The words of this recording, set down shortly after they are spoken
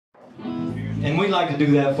And we'd like to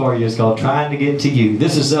do that for you. It's called Trying to Get to You.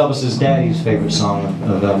 This is Elvis's daddy's favorite song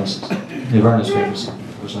of Elvis's. Ernest's favorite song.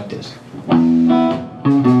 It goes like this.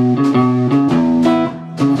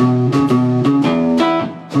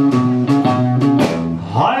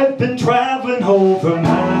 I've been traveling over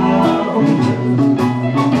mountains,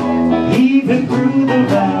 even through the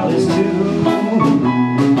valleys too.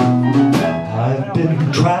 I've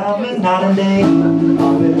been traveling night and day.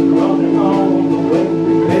 I've been running all the way,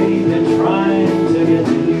 baby, trying to get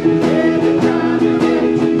to you.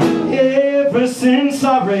 Ever since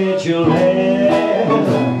I read your letter,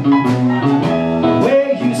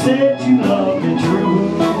 where you said you loved me true,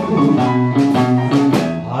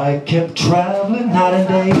 I kept traveling night and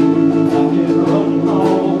day. I've been running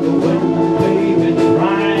all the way, baby,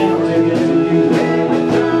 trying to get to you.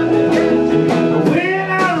 When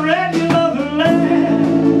I read your love letter,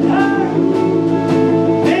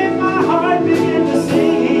 then my heart began to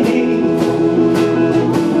sing.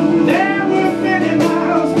 There were many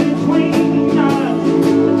miles between us,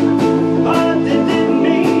 but they didn't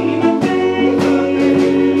mean a thing.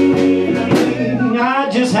 I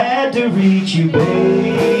just had to reach you,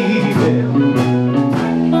 baby.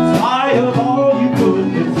 Of all you put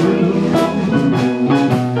me through,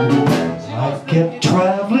 I've kept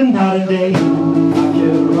traveling night and day. I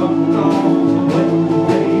kept running all the way,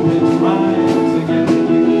 baby, trying to get to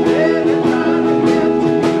you. Baby, trying to get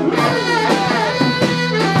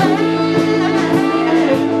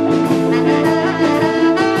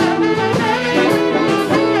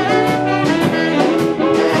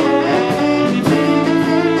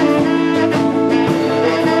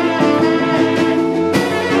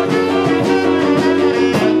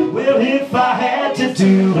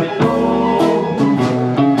do it all.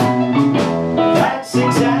 That's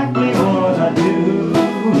exactly what I do.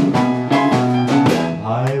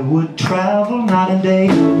 I would travel night and day.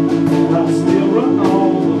 I'd still run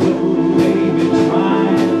all the way, baby,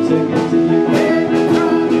 trying to get to you.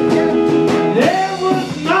 There was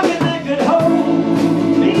nothing that could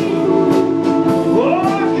hold me or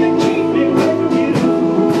could keep me away from you.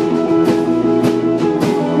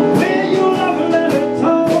 When your love letter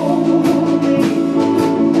told me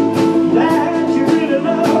that you really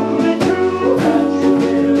love me true,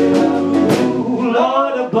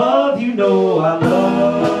 Lord above, you know I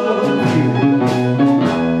love you.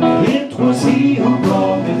 It was He who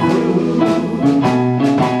brought me through.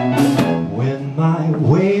 When my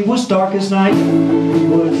way was dark as night, He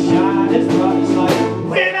would shine as bright as light.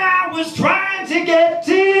 When I was trying to get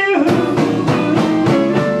to you,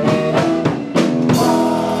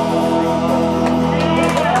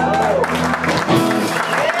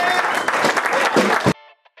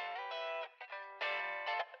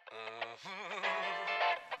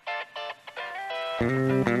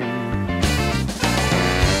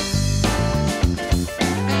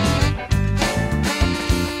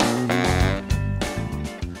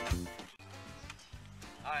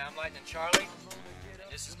 Hi, I'm Lightnin Charlie,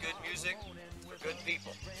 and this is good music for good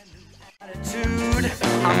people. Attitude,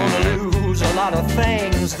 I'm gonna lose a lot of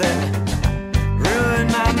things that ruin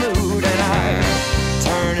my mood, and I'm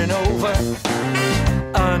turning over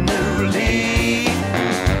a new leaf.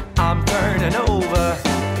 I'm turning over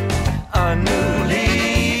a new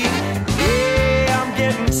leaf. Yeah, I'm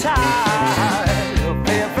getting tired of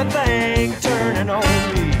everything turning on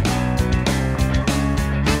me.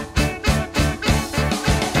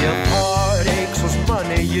 If heartaches was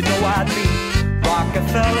money, you know I'd be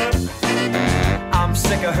Rockefeller. I'm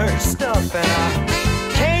sick of her stuff, and I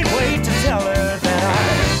can't wait to tell her that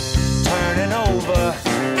I'm turning over